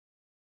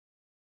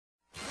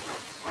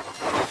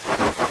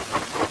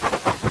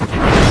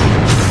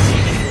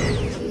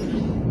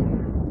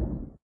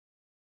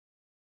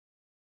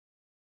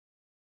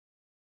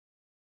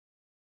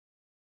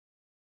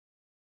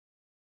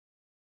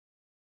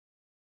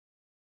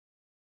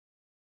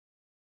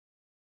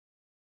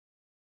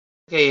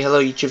Okay,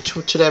 hello YouTube.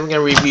 Today I'm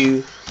gonna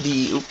review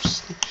the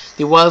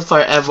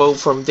Wildfire Evo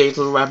from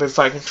Datel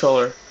RapidFire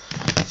controller.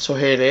 So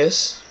here it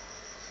is.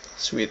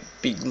 Sweet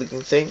big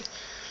looking thing.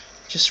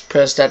 Just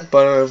press that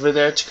button over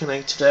there to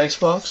connect to the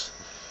Xbox.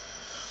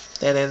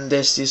 And then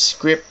there's these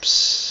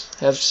grips.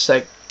 Have this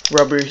like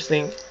rubber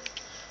thing.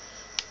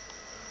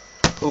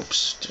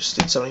 Oops, just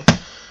did something.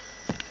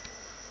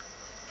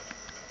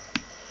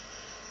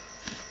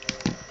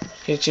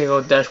 Here you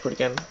go, dashboard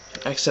again.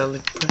 Accidentally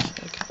press.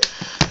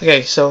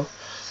 Okay, so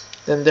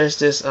then there's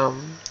this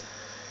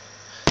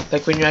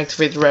like when you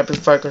activate the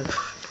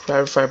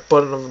RapidFire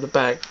button on the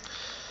back.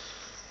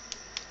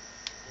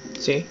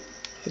 See,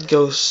 it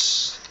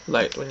goes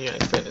light when you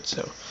activate it.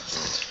 So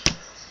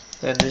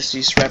then there's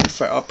this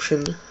RapidFire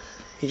option.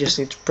 You just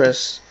need to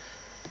press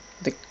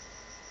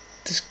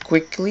this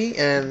quickly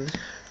and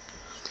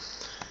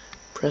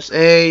press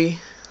A.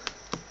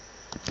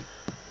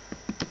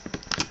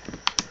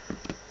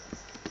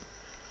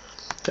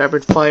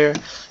 Rapid fire,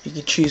 you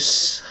can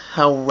choose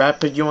how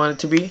rapid you want it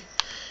to be,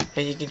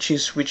 and you can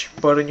choose which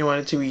button you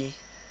want it to be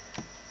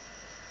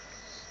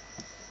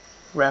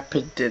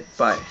rapided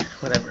by,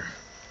 whatever.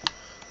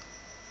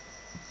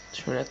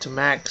 Turn that to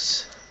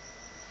max.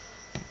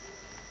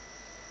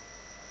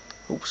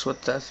 Oops,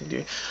 what's that thing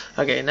doing?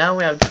 Okay, now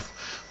we're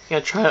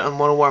gonna try it on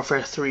Modern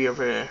Warfare 3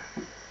 over there.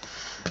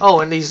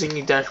 Oh, and this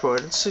new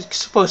dashboard. It's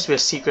supposed to be a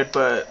secret,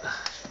 but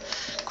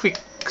quick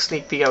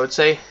sneak peek, I would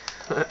say.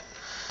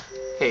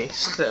 Okay,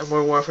 so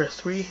Modern Warfare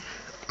 3.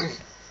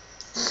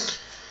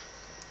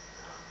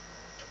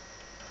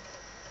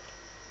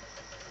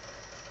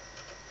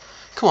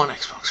 Come on,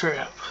 Xbox, hurry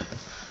up.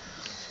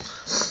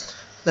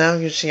 Now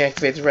I'm just going to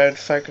activate the rapid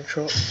fire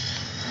control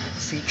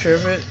feature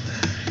of it.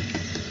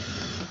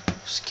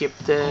 Skip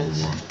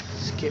this.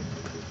 Skip.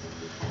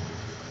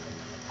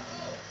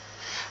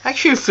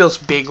 Actually, it feels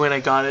big when I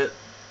got it.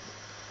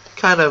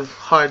 Kind of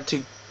hard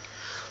to,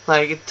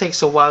 like, it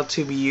takes a while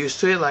to be used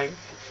to it. Like,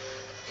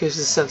 here's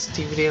the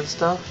sensitivity and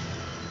stuff.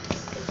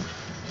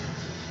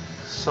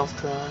 Soft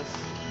drive.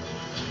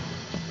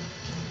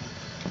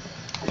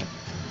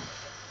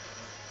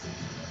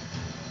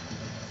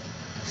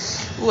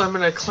 Ooh, I'm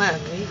in a clan.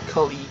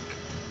 Called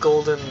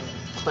Golden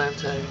Clan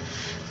Tag.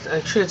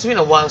 Actually, it's been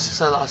a while since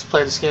I last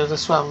played this game.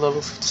 That's why I'm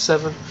level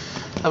 57.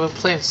 I've been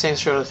playing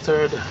Saints Row the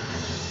 3rd.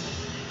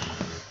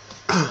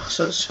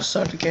 So let's just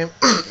start the game.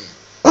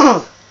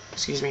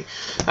 Excuse me.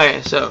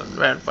 Okay, so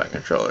rapid fire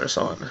controller is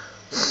on.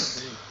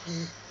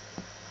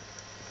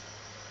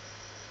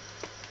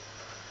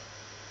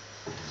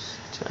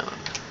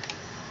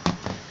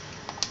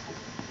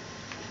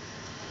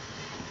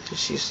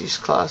 Just use these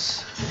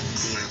class.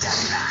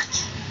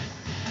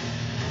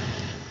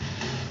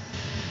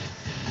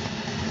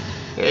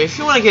 Yeah, if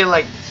you want to get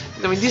like,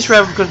 I mean, this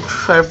rapid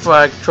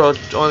fire control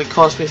only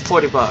cost me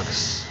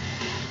 $40.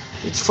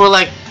 It's for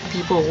like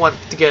people who want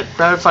to get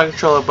rapid fire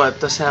controller but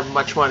doesn't have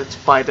much money to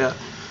buy the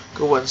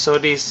good one. So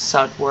this is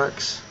how it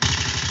works.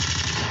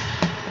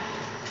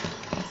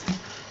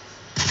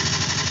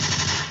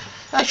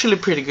 Actually,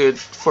 pretty good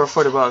for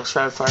 $40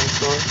 rapid fire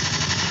controller.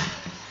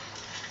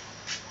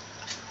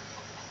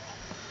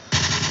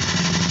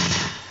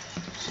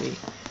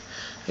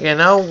 Okay,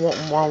 now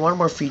one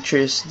more feature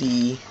is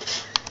the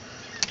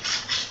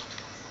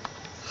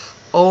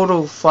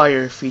auto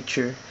fire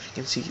feature. If you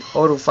can see,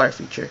 auto fire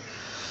feature.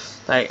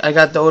 Like, I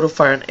got the auto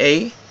fire on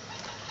A.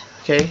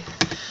 Okay,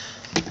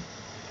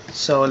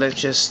 so let's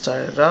just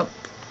start it up.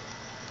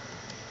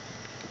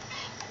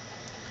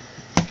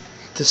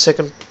 The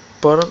second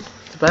button,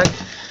 the back.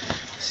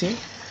 See?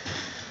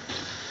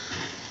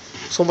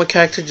 So my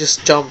character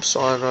just jumps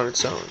on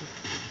its own.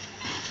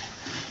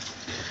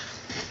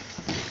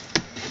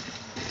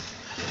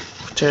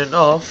 Turn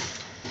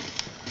off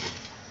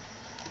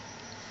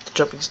the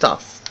jumping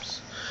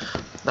stops.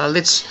 Now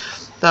this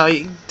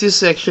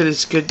actually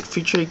is a good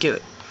feature. You can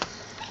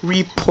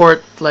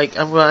report, like,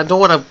 I don't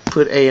want to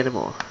put A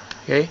anymore.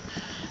 Okay,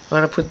 I'm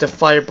gonna put the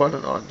fire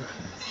button on.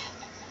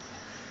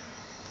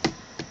 I'm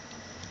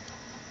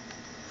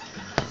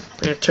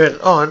gonna turn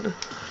it on.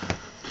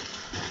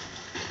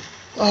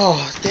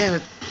 Oh damn,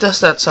 it does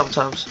that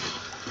sometimes.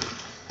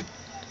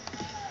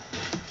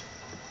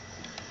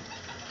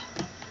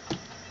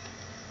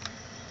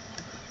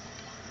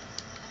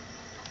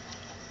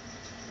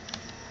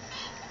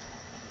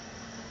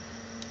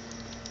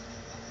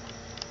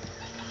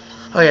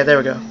 Oh yeah, there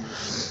we go.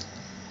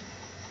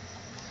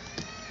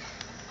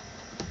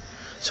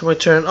 So when we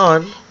turn it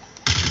on,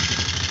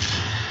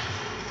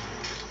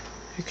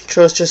 your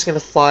control's just gonna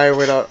fire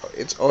without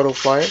its auto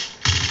fire.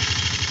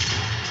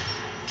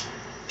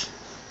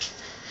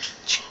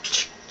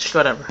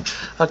 Whatever.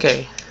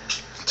 Okay,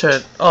 turn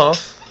it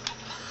off.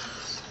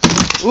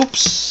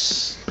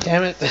 Oops,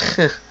 damn it.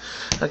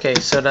 Okay,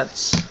 so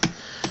that's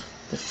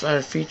the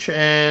fire feature,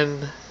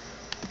 and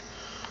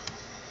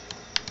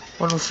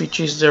one more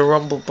feature is the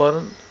rumble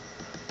button. You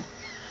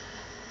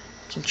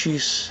can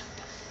choose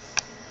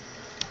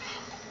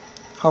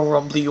how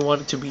rumbly you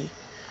want it to be.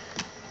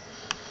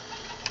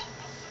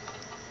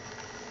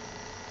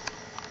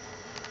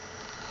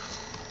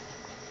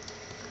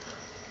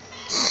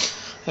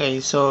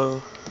 Okay,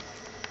 so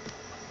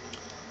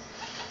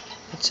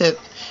that's it.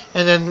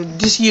 And then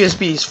this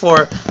USB is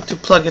for to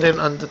plug it in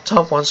on the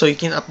top one, so you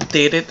can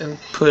update it and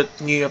put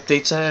new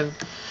updates in.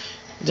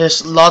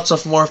 There's lots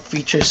of more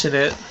features in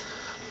it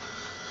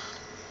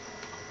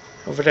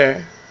over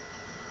there.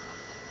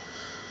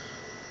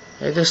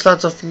 Okay, there's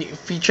lots of new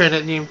feature in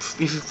it. If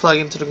you plug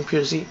into the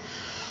computer, see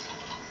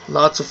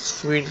lots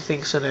of weird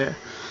things in there.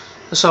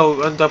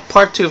 So on the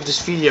part 2 of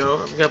this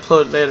video, I'm gonna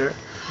upload it later.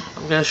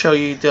 I'm gonna show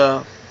you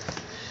the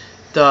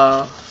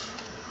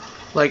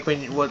like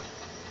what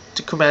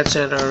the command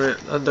center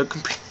on the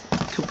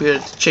computer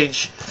to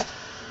change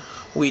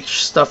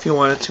which stuff you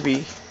want it to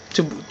be,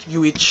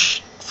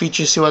 which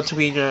features you want to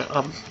be in your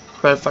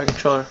RapidFire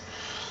controller.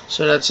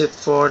 So that's it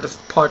for the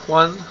part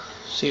 1.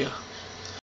 See ya.